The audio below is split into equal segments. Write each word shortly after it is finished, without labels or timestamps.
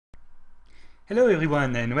Hello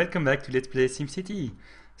everyone and welcome back to Let's Play SimCity.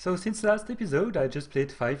 So since last episode I just played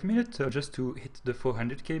 5 minutes just to hit the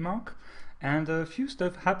 400k mark, and a few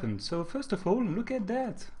stuff happened. So first of all, look at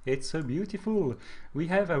that, it's so beautiful. We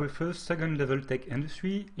have our first second level tech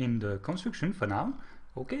industry in the construction for now.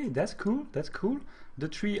 Okay, that's cool, that's cool. The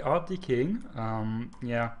trees are decaying,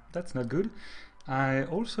 yeah, that's not good. I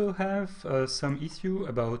also have some issue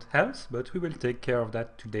about health, but we will take care of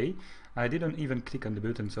that today. I didn't even click on the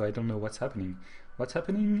button, so I don't know what's happening. What's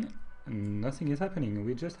happening? Nothing is happening.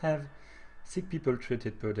 We just have sick people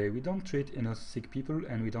treated per day. We don't treat enough sick people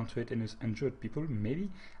and we don't treat enough injured people,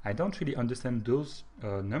 maybe. I don't really understand those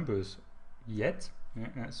numbers yet.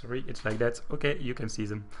 Sorry, it's like that. Okay, you can see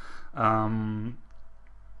them.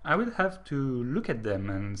 I will have to look at them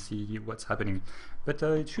and see what's happening. But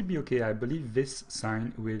it should be okay. I believe this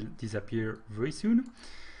sign will disappear very soon.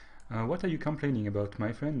 What are you complaining about,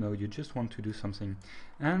 my friend? No, you just want to do something.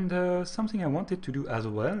 And something I wanted to do as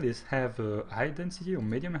well is have a high density or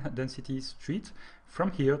medium density street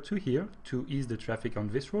from here to ease the traffic on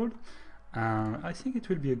this road. I think it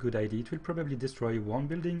will be a good idea. It will probably destroy one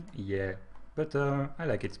building, yeah, but I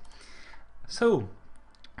like it. So,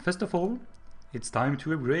 first of all, it's time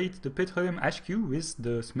to upgrade the petroleum HQ with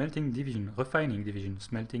the smelting division, refining division.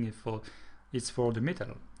 Smelting is for the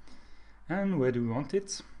metal. And where do we want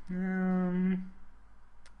it?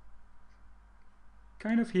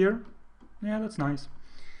 Kind of here. Yeah, that's nice.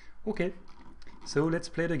 Okay, so let's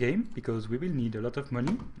play the game because we will need a lot of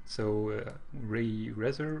money. So we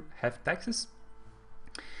rather have taxes.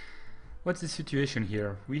 What's the situation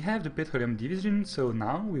here? We have the petroleum division, so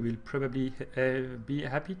now we will probably be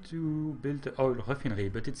happy to build the oil refinery,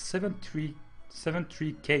 but it's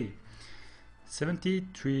 73k.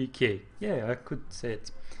 73k. Yeah, I could say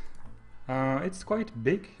it. It's quite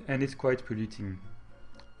big and it's quite polluting.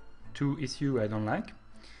 Two issues I don't like.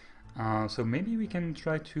 So maybe we can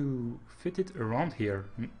try to fit it around here,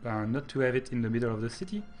 not to have it in the middle of the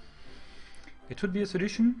city. It would be a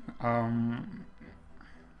solution.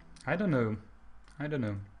 I don't know. I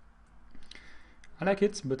like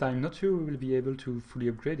it, but I'm not sure we will be able to fully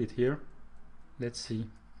upgrade it here. Let's see.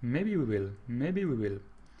 Maybe we will. Maybe we will.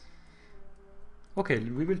 Okay,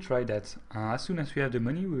 we will try that. As soon as we have the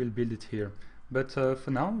money, we will build it here. But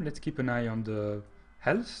for now, let's keep an eye on the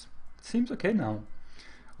health. It seems okay now.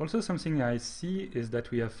 Also, something I see is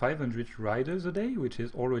that we have 500 riders a day, which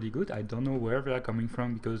is already good. I don't know where they are coming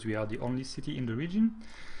from because we are the only city in the region.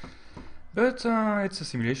 But it's a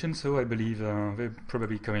simulation, so I believe they're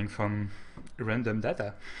probably coming from random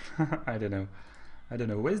data. I don't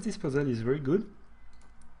know. Waste disposal is very good.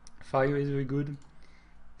 Fire is very good.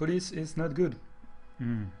 Police is not good.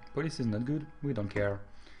 Police is not good. We don't care.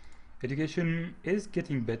 Education is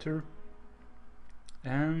getting better.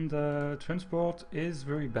 And transport is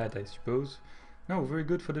very bad, I suppose. No, very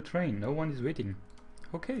good for the train. No one is waiting.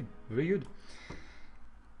 Okay, very good.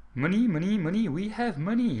 Money, money, money. We have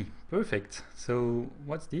money. Perfect. So,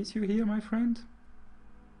 what's the issue here, my friend?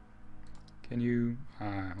 Can you...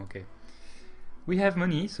 okay. We have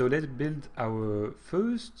money, so let's build our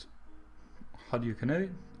first... How do you call it?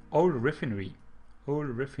 Oil refinery. Oil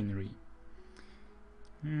refinery.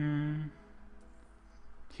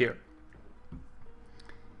 Here.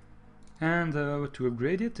 And to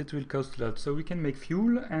upgrade it, it will cost a lot. So we can make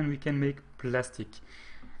fuel and we can make plastic.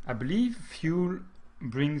 I believe fuel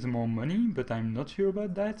brings more money, but I'm not sure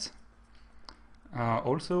about that.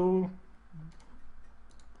 Also,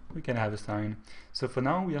 we can have a sign. So for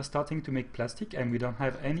now, we are starting to make plastic and we don't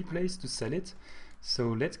have any place to sell it. So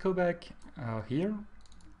let's go back here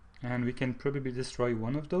and we can probably destroy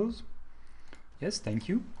one of those. Yes, thank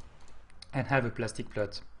you. And have a plastic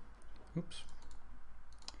plot. Oops.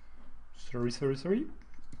 Sorry.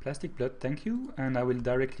 Plastic plot, thank you. And I will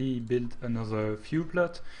directly build another fuel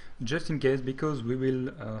plot just in case, because we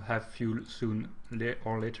will have fuel soon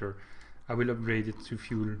or later. I will upgrade it to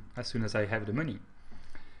fuel as soon as I have the money.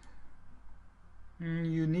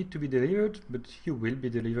 You need to be delivered, but you will be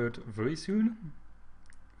delivered very soon.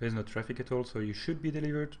 There's no traffic at all, so you should be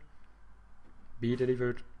delivered. Be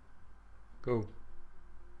delivered. Go.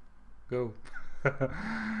 Go.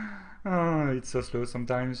 Oh, it's so slow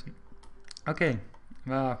sometimes. Okay.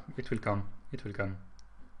 It will come. It will come.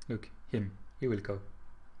 Look, him. He will go.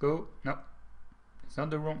 Go. No. It's not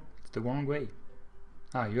the wrong. It's the wrong way.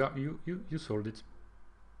 You sold it.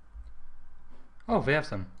 Oh, they have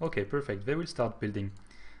some. Okay, perfect. They will start building,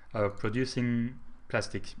 producing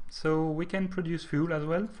plastic. So we can produce fuel as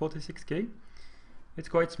well, 46k. It's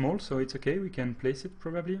quite small, so it's okay. We can place it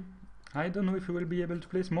probably. I don't know if we will be able to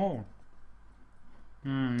place more.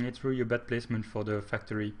 It's really a bad placement for the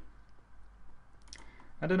factory.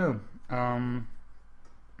 I don't know.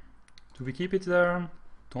 Do we keep it there?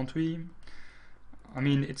 Don't we? I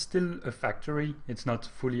mean, it's still a factory. It's not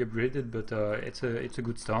fully upgraded, but it's a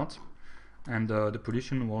good start. And the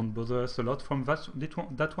pollution won't bother us a lot from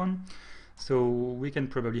that one. So we can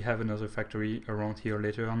probably have another factory around here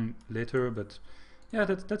later. But yeah,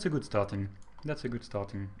 that's a good starting. That's a good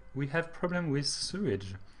starting. We have problem with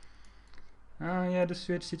sewage. Yeah, the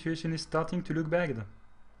sewage situation is starting to look bad.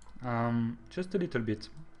 Just a little bit.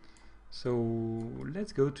 So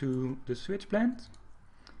let's go to the sewage plant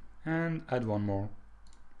and add one more.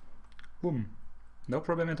 Boom. No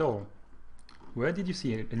problem at all. Where did you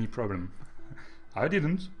see any problem? I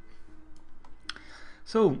didn't.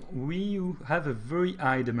 So we have a very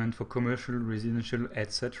high demand for commercial, residential,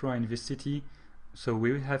 etc. in this city. So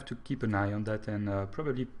we will have to keep an eye on that and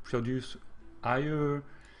probably produce higher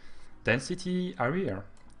density area.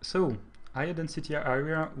 So higher density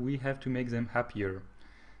area, we have to make them happier.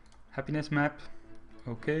 Happiness map.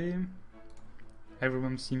 Okay.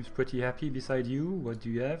 Everyone seems pretty happy beside you. What do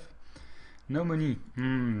you have? No money.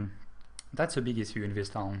 That's a big issue in this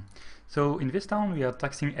town. So in this town we are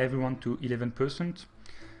taxing everyone to 11%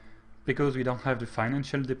 because we don't have the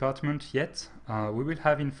financial department yet. We will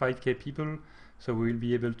have in 5k people, so we will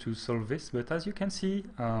be able to solve this. But as you can see,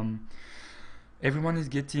 everyone is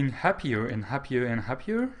getting happier and happier and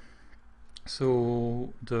happier.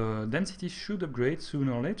 So the density should upgrade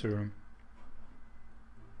sooner or later.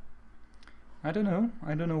 I don't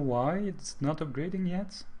know why it's not upgrading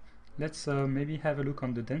yet. Let's maybe have a look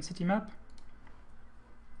on the density map.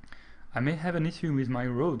 I may have an issue with my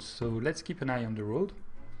roads, so let's keep an eye on the road.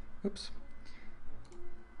 Oops.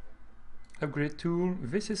 Upgrade tool,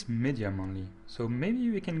 this is medium only, so maybe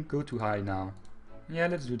we can go to high now. Yeah,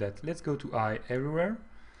 let's do that. Let's go to high everywhere,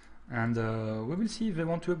 and we will see if they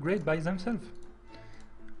want to upgrade by themselves.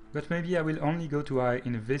 But maybe I will only go to high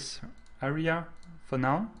in this area for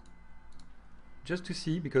now, just to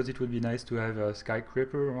see, because it would be nice to have a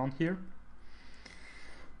skyscraper around here.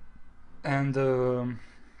 And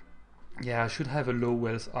yeah, I should have a low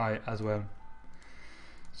wealth high as well.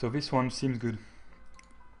 So this one seems good.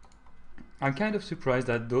 I'm kind of surprised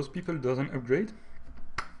that those people doesn't upgrade.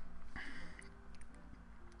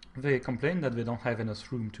 They complain that they don't have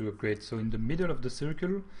enough room to upgrade, so in the middle of the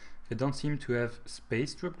circle they don't seem to have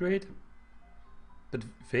space to upgrade, but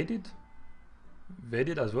they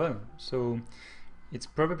did as well. So it's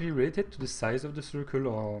probably related to the size of the circle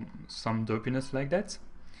or some dopiness like that.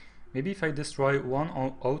 Maybe if I destroy one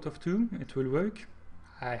out of two it will work.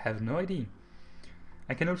 I have no idea.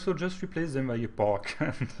 I can also just replace them by a park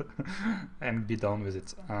and be done with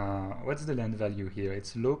it. What's the land value here?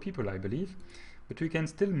 It's low people, I believe, but we can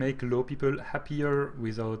still make low people happier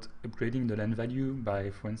without upgrading the land value by,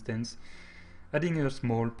 for instance, adding a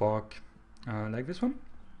small park like this one.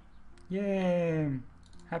 Yay!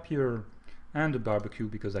 Happier. And a barbecue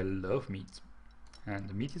because I love meat, and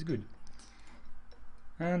the meat is good.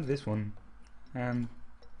 And this one, and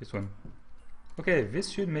this one. Okay, this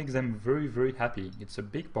should make them very, very happy. It's a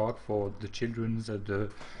big park for the children. So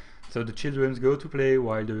the children go to play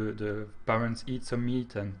while the parents eat some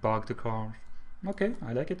meat and park the car. Okay,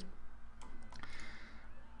 I like it.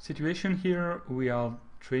 Situation here, we are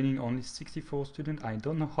training only 64 students. I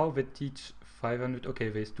don't know how they teach 500. Okay,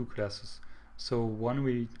 there's 2 classes. So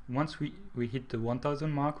once we hit the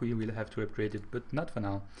 1000 mark, we will have to upgrade it, but not for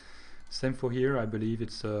now. Same for here, I believe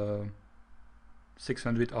it's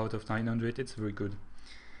 600 out of 900, it's very good.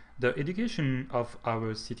 The education of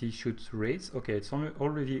our city should raise. Okay, it's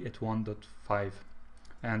already at 1.5,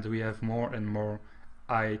 and we have more and more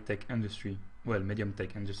high-tech industry, well,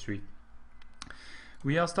 medium-tech industry.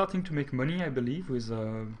 We are starting to make money, I believe, with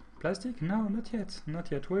plastic. No, not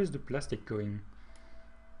yet. Where is the plastic going?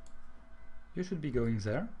 You should be going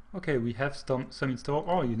there. Okay, we have some in store.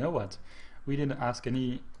 Oh, you know what? We didn't ask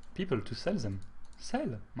any people to sell them.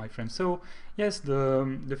 Sell, my friend. So yes,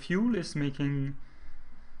 the fuel is making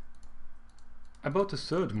about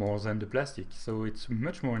 1/3 more than the plastic, so it's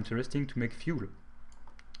much more interesting to make fuel.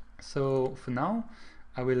 So for now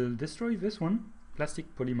I will destroy this one,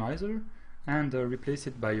 plastic polymizer, and replace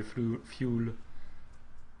it by a fuel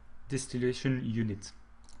distillation unit,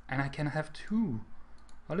 and I can have 2.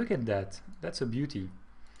 Oh, look at that, that's a beauty.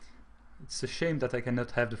 It's a shame that I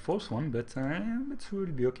cannot have the 4th one, but it will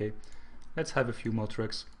be okay. Let's have a few more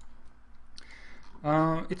trucks.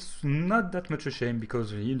 It's not that much a shame,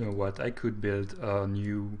 because you know what, I could build a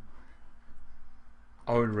new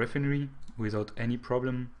oil refinery without any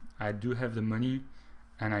problem. I do have the money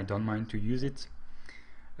and I don't mind to use it.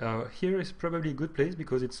 Here is probably a good place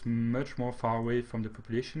because it's much more far away from the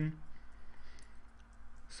population.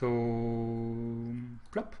 So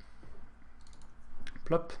plop,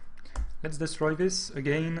 plop. Let's destroy this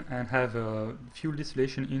again and have a fuel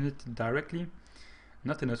distillation unit directly.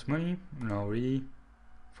 Not enough money, no really.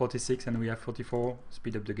 46 and we have 44,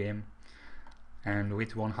 speed up the game. And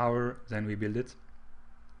wait 1 hour, then we build it.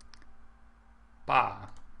 Bah!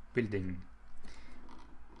 Building.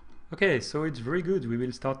 Okay, so it's very good. We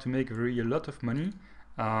will start to make really a lot of money.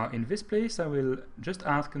 In this place I will just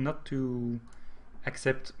ask not to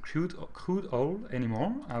accept crude oil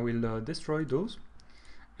anymore. I will destroy those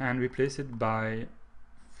and replace it by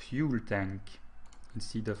fuel tank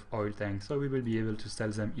instead of oil tank, so we will be able to sell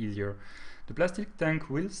them easier. The plastic tank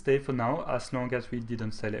will stay for now as long as we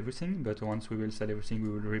didn't sell everything, but once we will sell everything we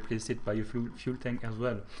will replace it by a fuel tank as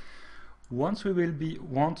well. Once we will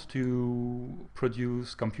want to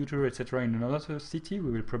produce computer etc. in another city, we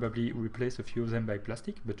will probably replace a few of them by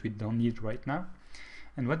plastic, but we don't need right now.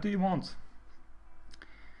 And what do you want?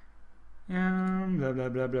 Blah blah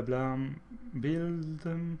blah blah blah. Build.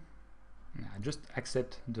 Just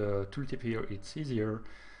accept the tooltip here. It's easier.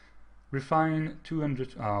 Refine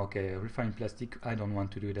 200. Okay. Refine plastic. I don't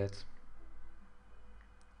want to do that.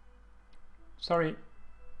 Sorry.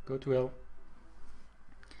 Go to hell.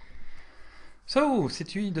 So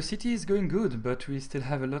the city is going good, but we still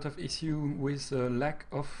have a lot of issue with lack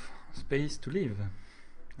of space to live,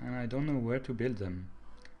 and I don't know where to build them.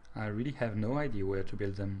 I really have no idea where to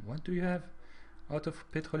build them. What do you have? Out of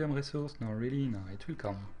petroleum resource? No, really? No, it will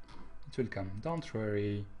come. It will come. Don't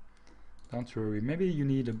worry. Don't worry. Maybe you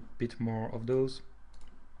need a bit more of those,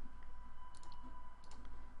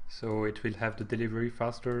 so it will have the delivery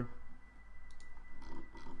faster.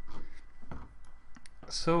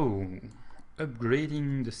 So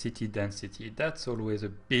upgrading the city density, that's always a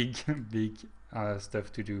big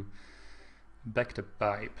stuff to do. Backed up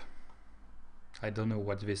pipe. I don't know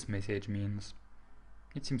what this message means.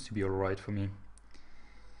 It seems to be alright for me.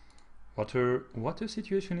 Water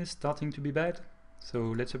situation is starting to be bad, so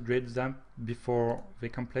let's upgrade them before they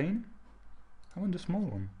complain. I want the small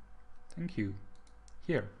one. Thank you.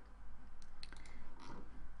 Here.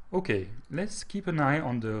 Okay, let's keep an eye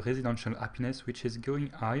on the residential happiness, which is going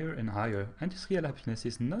higher and higher. Industrial happiness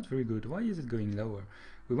is not very good. Why is it going lower?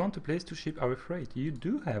 We want a place to ship our freight. You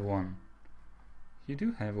do have one. You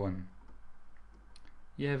do have one.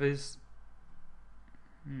 Yeah, there's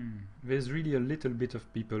really a little bit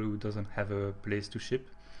of people who doesn't have a place to ship.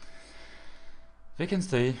 They can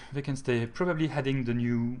stay. They can stay. Probably adding the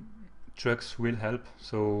new trucks will help,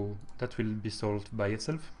 so that will be solved by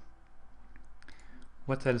itself.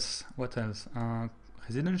 What else? What else?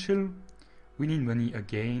 Residential. We need money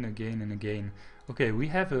again and again. Okay, we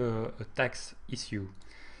have a tax issue.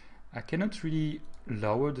 I cannot really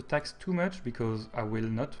lower the tax too much because I will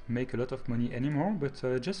not make a lot of money anymore,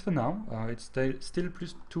 but just for now it's still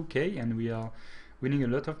plus 2k and we are winning a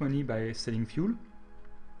lot of money by selling fuel.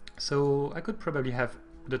 So I could probably have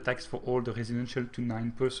the tax for all the residential to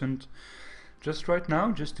 9% just right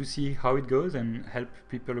now, just to see how it goes and help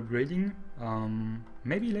people upgrading.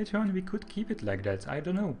 Maybe later on we could keep it like that, I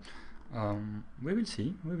don't know. We will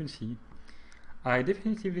see, we will see. I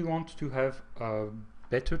definitely want to have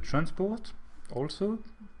better transport also,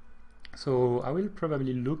 so I will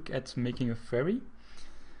probably look at making a ferry.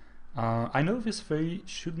 I know this ferry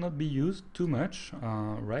should not be used too much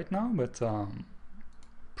right now, but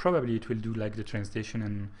probably it will do like the train station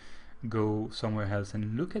and go somewhere else.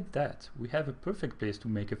 And look at that, we have a perfect place to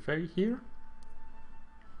make a ferry here,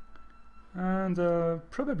 and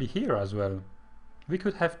probably here as well. We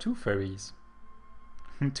could have 2 ferries.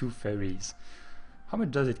 2 ferries. How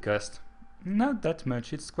much does it cost? Not that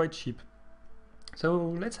much, it's quite cheap. So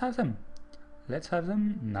let's have them. Let's have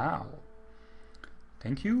them now.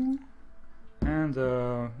 Thank you. And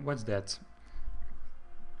what's that?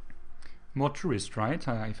 More tourists, right?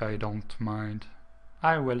 If I don't mind.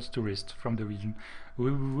 Wells tourists from the region.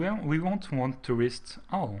 We won't want tourists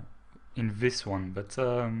in this one, but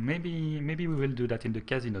maybe we will do that in the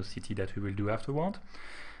casino city that we will do afterward.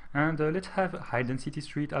 And let's have a high density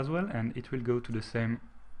street as well, and it will go to the same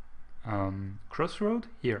crossroad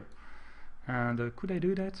here. And could I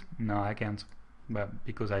do that? No, I can't, well,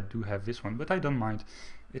 because I do have this one, but I don't mind.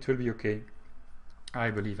 It will be okay. I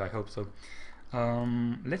believe, I hope so.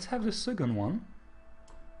 Let's have the second one.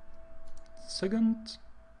 Second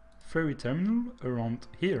ferry terminal around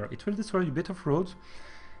here. It will destroy a bit of roads,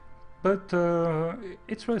 but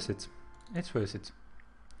it's worth it. It's worth it.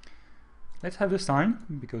 Let's have the sign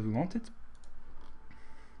because we want it.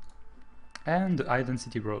 And the high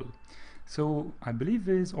density road. So I believe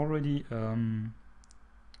there is already an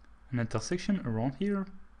intersection around here.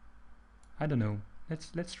 I don't know.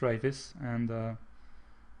 Let's try this and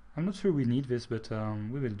I'm not sure we need this, but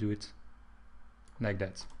we will do it like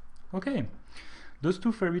that. Okay, those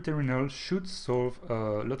two ferry terminals should solve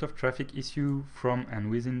a lot of traffic issue from and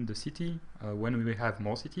within the city when we will have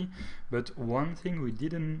more city. But one thing we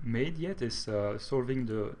didn't made yet is solving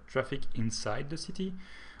the traffic inside the city,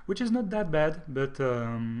 which is not that bad, but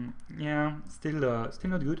yeah, still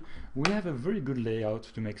not good. We have a very good layout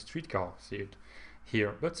to make streetcars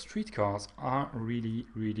here, but streetcars are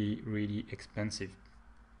really expensive.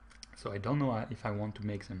 So I don't know if I want to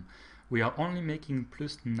make them. We are only making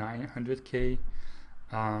plus 900k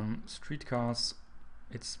streetcars.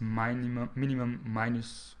 It's minimum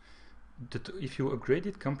minus. If you upgrade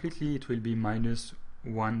it completely, it will be minus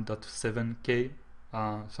 1.7k,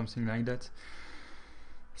 something like that.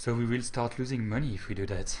 So we will start losing money if we do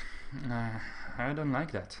that. I don't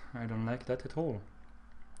like that. I don't like that at all.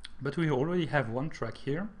 But we already have one track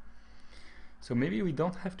here, so maybe we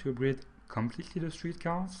don't have to upgrade completely the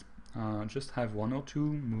streetcars. Just have one or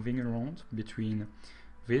two moving around between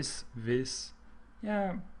this,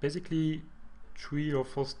 yeah, basically 3 or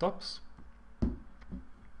 4 stops.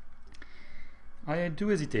 I do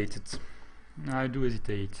hesitate.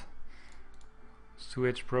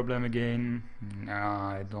 Sewage problem again. No,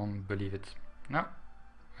 I don't believe it. No,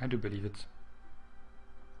 I do believe it.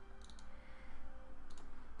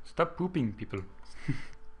 Stop pooping, people.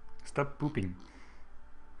 Stop pooping.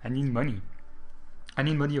 I need money. I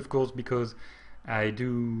need money, of course, because I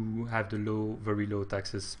do have the very low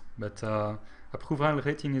taxes. But approval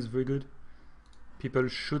rating is very good. People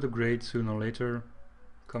should upgrade sooner or later.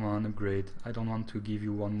 Come on, upgrade. I don't want to give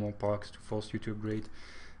you one more parks to force you to upgrade.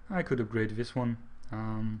 I could upgrade this one.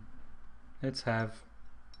 Let's have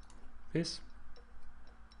this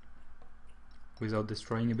without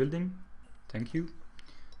destroying a building. Thank you.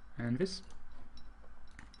 And this.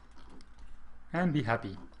 And be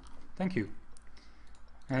happy. Thank you.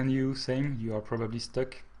 And you, same, you are probably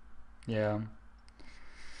stuck. Yeah.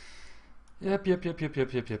 Yep.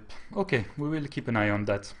 Okay, we will keep an eye on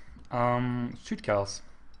that. Streetcars.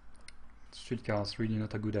 Streetcars, really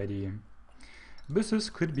not a good idea. Buses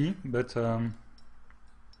could be, but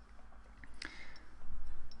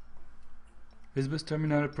this bus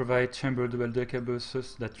terminal provides chamber double-decker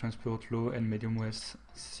buses that transport low and medium waste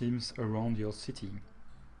seams around your city.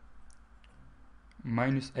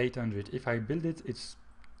 Minus 800. If I build it, it's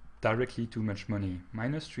directly too much money.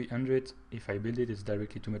 Minus 300. If I build it, it's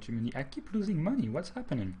directly too much money. I keep losing money. What's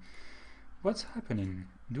happening? What's happening?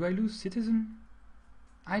 Do I lose citizen?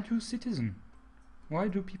 I lose citizen. Why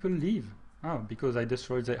do people leave? Oh, because I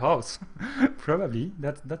destroyed their house. Probably.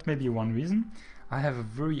 That may be one reason. I have a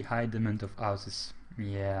very high demand of houses.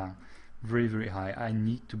 Yeah, very high. I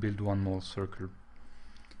need to build one more circle.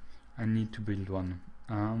 I need to build one.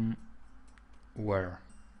 Where?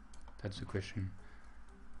 That's the question.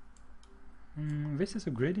 This is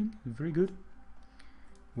upgrading. Very good.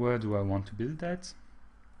 Where do I want to build that?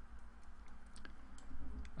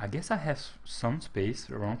 I guess I have some space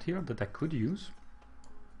around here that I could use.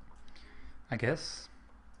 I guess.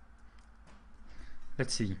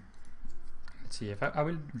 Let's see. Let's see. If I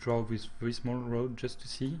will draw this very small road just to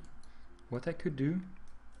see what I could do.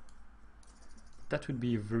 That would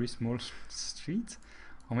be a very small street.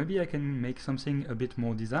 Or maybe I can make something a bit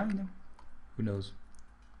more designed. Who knows?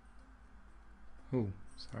 Oh,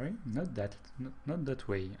 sorry, not that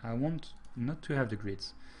way. I want not to have the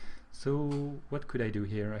grids. So what could I do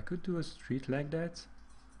here? I could do a street like that.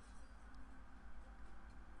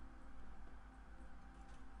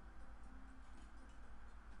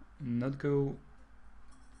 Not go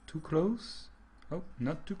too close. Oh,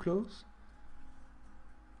 not too close.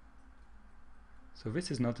 So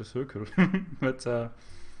this is not a circle, but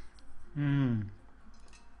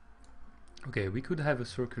okay, we could have a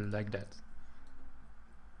circle like that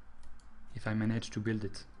if I manage to build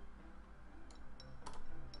it.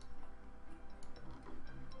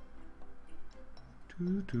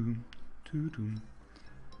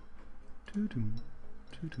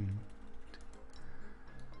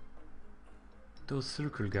 Those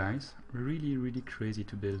circle guys are really crazy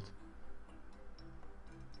to build.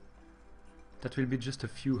 That will be just a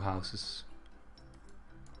few houses.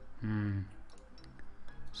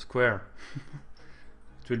 Square.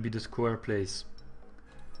 It will be the square place.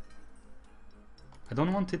 I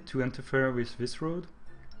don't want it to interfere with this road.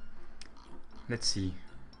 Let's see.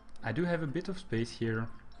 I do have a bit of space here.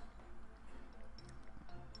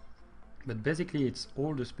 But basically it's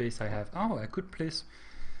all the space I have. Oh, I could place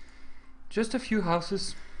just a few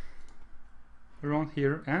houses around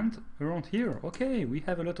here and around here. Okay, we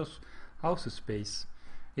have a lot of houses space.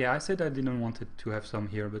 Yeah, I said I didn't want it to have some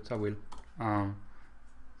here, but I will.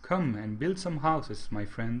 come and build some houses, my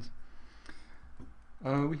friend.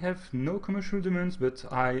 We have no commercial demands, but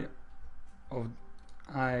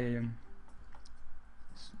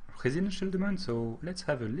residential demand, so let's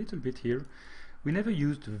have a little bit here. We never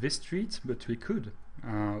used this street, but we could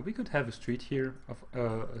have a street here of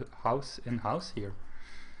house and house here.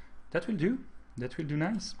 That will do. That will do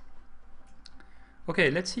nice. Okay,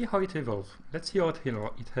 let's see how it evolves. Let's see how it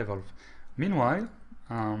evolves. Meanwhile,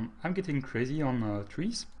 I'm getting crazy on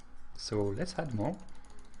trees, so let's add more.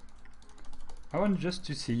 I want just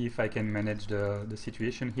to see if I can manage the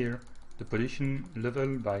situation here, the pollution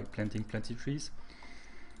level, by planting plenty trees.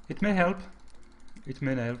 It may help, it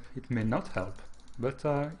may help, it may not help, but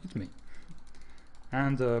it may.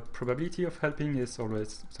 And the probability of helping is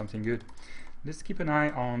always something good. Let's keep an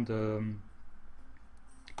eye on the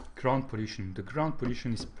ground pollution. The ground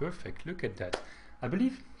pollution is perfect. Look at that. I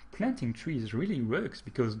believe planting trees really works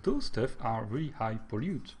because those stuff are really high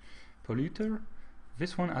polluter.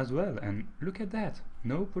 This one as well, and look at that.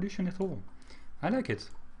 No pollution at all. I like it.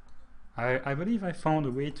 I believe I found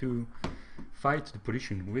a way to fight the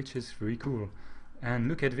pollution, which is very cool. And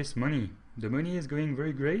look at this money. The money is going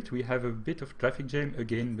very great. We have a bit of traffic jam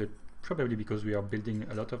again, but probably because we are building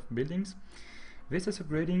a lot of buildings. This is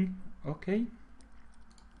upgrading. Okay.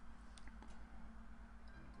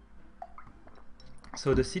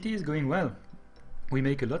 So the city is going well. We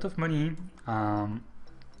make a lot of money.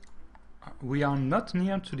 We are not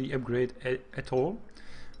near to the upgrade at all,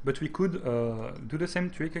 but we could do the same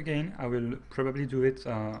trick again. I will probably do it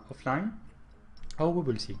offline, or we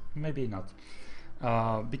will see, maybe not,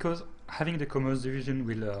 because having the commerce division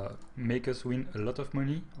will make us win a lot of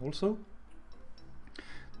money also.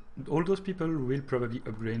 All those people will probably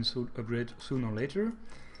upgrade sooner or later,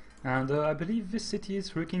 and I believe this city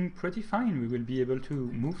is working pretty fine. We will be able to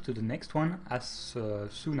move to the next one as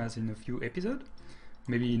soon as in a few episodes.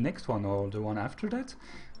 Maybe next one or the one after that,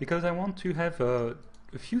 because I want to have a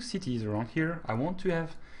few cities around here. I want to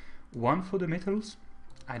have one for the metals.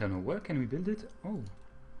 I don't know, where can we build it? Oh,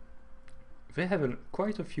 they have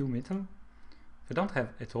quite a few metal. They don't have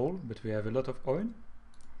at all, but we have a lot of oil.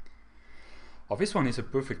 Oh, this one is a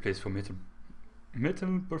perfect place for metal.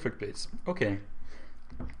 Metal, perfect place. Okay.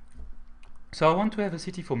 So I want to have a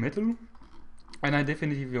city for metal, and I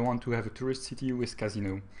definitely want to have a tourist city with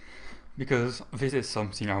casino, because this is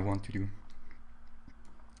something I want to do.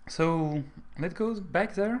 So let's go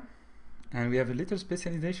back there, and we have a little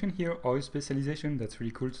specialization here, oil specialization. That's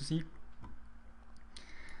really cool to see.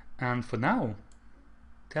 And for now,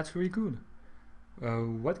 that's really good.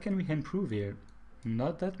 What can we improve here?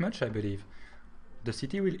 Not that much, I believe. The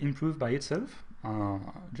city will improve by itself,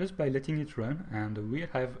 just by letting it run, and we'll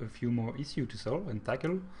have a few more issues to solve and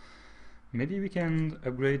tackle. Maybe we can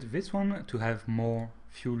upgrade this one to have more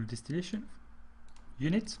fuel distillation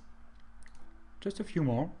units, just a few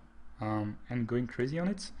more, and going crazy on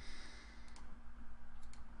it.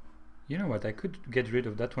 You know what, I could get rid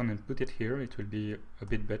of that one and put it here. It will be a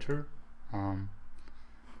bit better.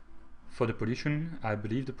 For the pollution, I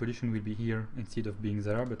believe the pollution will be here instead of being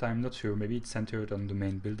there, but I'm not sure. Maybe it's centered on the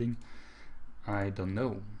main building. I don't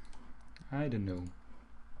know. But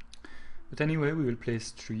anyway, we will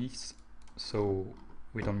place trees, so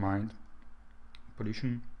we don't mind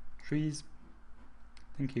pollution. Trees,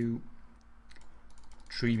 thank you.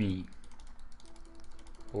 Tree me.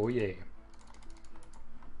 Oh yeah.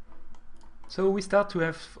 So we start to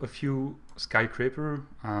have a few skyscraper,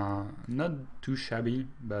 not too shabby,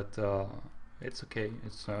 but it's okay.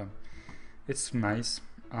 It's nice.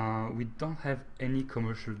 We don't have any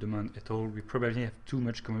commercial demand at all. We probably have too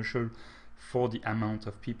much commercial for the amount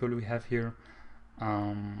of people we have here,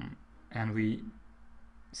 and we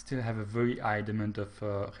still have a very high demand of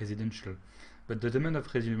residential. But the demand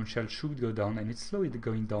of residential should go down, and it's slowly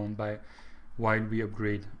going down while we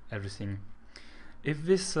upgrade everything. If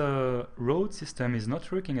this road system is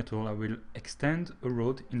not working at all, I will extend a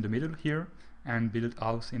road in the middle here and build a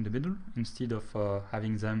house in the middle instead of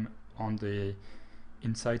having them on the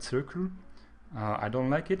inside circle. I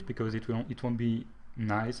don't like it because it won't be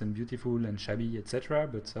nice and beautiful and shabby, etc.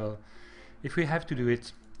 But if we have to do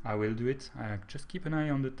it, I will do it. Just keep an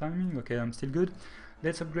eye on the timing. Okay, I'm still good.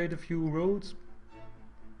 Let's upgrade a few roads.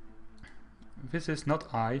 This is not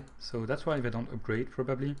high, so that's why they don't upgrade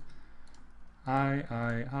probably.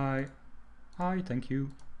 High, thank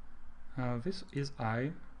you. This is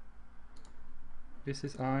high. This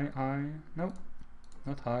is high. No,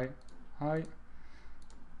 not high. High.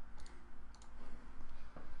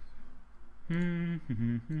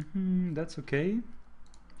 That's okay.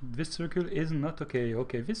 This circle is not okay.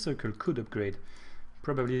 Okay, this circle could upgrade,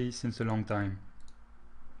 probably since a long time.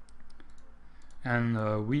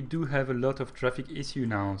 And we do have a lot of traffic issue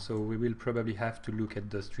now, so we will probably have to look at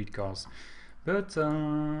the streetcars. But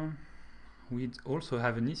we also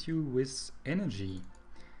have an issue with energy.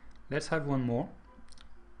 Let's have one more.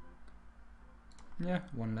 Yeah,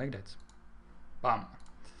 one like that. Bam!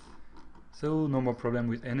 So no more problem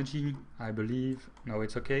with energy, I believe. No,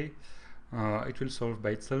 it's okay. It will solve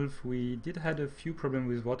by itself. We did had a few problems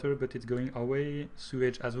with water, but it's going away.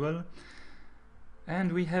 Sewage as well.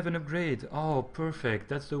 And we have an upgrade. Oh, perfect.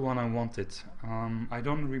 That's the one I wanted. I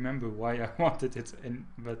don't remember why I wanted it,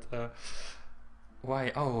 but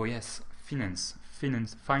why? Oh, yes, finance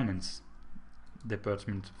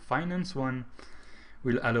department. Finance one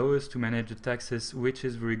will allow us to manage the taxes, which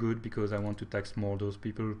is very good because I want to tax more those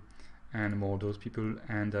people and more those people.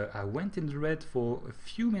 And I went in the red for a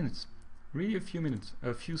few minutes, really a few minutes,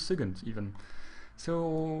 a few seconds even.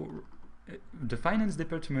 So the finance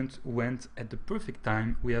department went at the perfect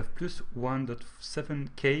time. We have plus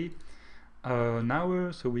 1.7k an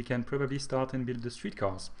hour, so we can probably start and build the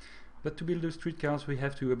streetcars. But to build the streetcars we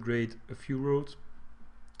have to upgrade a few roads.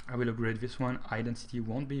 I will upgrade this one. High density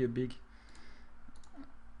won't be a big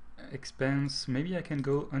expense. Maybe I can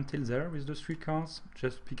go until there with the streetcars,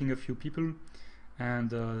 just picking a few people. And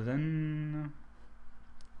then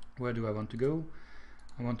where do I want to go?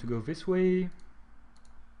 I want to go this way.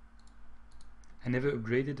 I never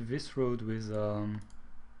upgraded this road with an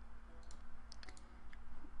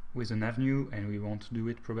avenue, and we won't do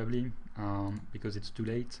it probably because it's too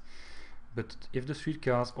late. But if the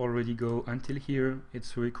streetcars already go until here,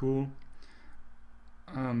 it's very cool.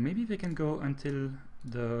 Maybe they can go until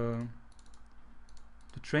the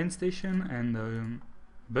train station and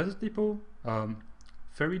bus depot,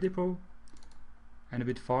 ferry depot, and a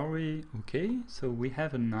bit far away. Okay, so we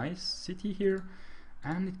have a nice city here.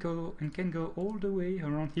 And it can go all the way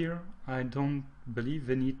around here. I don't believe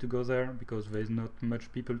they need to go there because there's not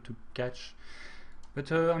much people to catch.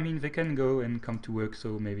 But I mean, they can go and come to work,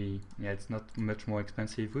 so maybe, yeah, it's not much more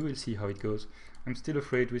expensive. We will see how it goes. I'm still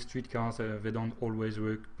afraid with streetcars, they don't always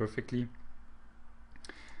work perfectly.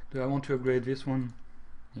 Do I want to upgrade this one?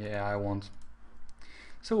 Yeah, I want.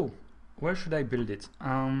 So, where should I build it?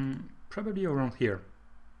 Probably around here.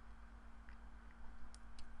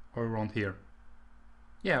 Or around here.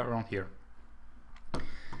 Yeah, around here.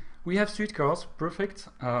 We have streetcars, perfect.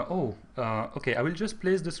 Okay, I will just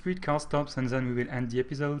place the streetcar stops and then we will end the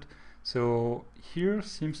episode. So here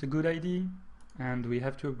seems a good idea, and we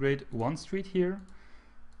have to upgrade one street here.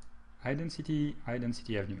 High density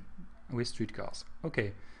avenue with streetcars.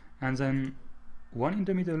 Okay, and then one in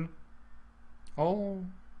the middle. Oh,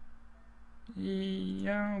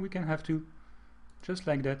 yeah, we can have two, just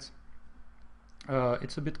like that.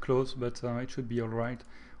 It's a bit close, but it should be alright.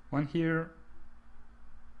 One here,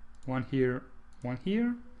 one here, one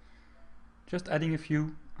here. Just adding a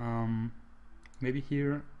few. Maybe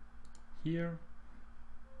here, here,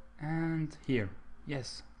 and here.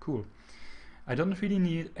 Yes, cool. I don't really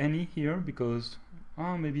need any here because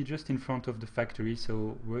maybe just in front of the factory,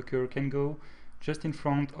 so worker can go. Just in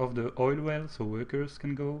front of the oil well, so workers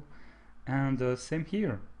can go. And same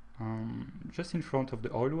here, just in front of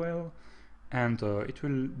the oil well. And it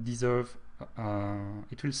will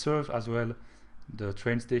serve as well the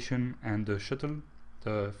train station and the shuttle,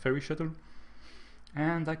 the ferry shuttle.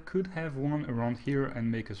 And I could have one around here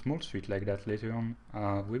and make a small street like that later on.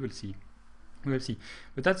 We will see. We will see.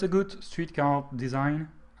 But that's a good streetcar design.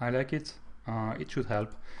 I like it. It should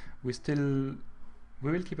help. We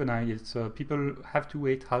will keep an eye. It's people have to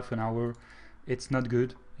wait half an hour. It's not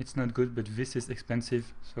good. It's not good. But this is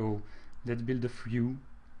expensive. So let's build a few.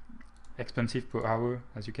 Expensive per hour,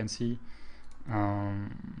 as you can see.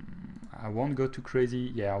 I won't go too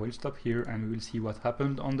crazy. Yeah, I will stop here and we will see what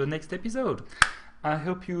happened on the next episode. I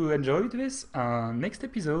hope you enjoyed this. Next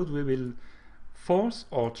episode we will force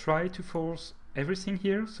or try to force everything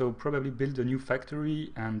here, so probably build a new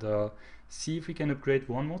factory and see if we can upgrade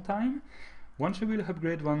one more time. Once we will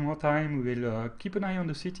upgrade one more time, we will keep an eye on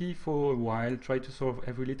the city for a while, try to solve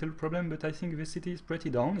every little problem, but I think this city is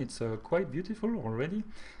pretty down. It's quite beautiful already.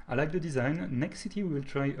 I like the design. Next city we will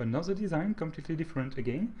try another design, completely different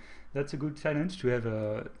again. That's a good challenge to have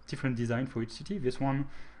a different design for each city. This one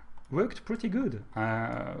worked pretty good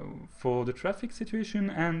for the traffic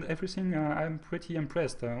situation and everything. I'm pretty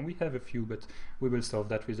impressed. We have a few, but we will solve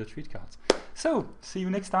that with the streetcars. So, see you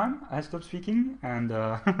next time. I stop speaking and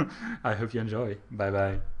I hope you enjoy. Bye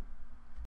bye.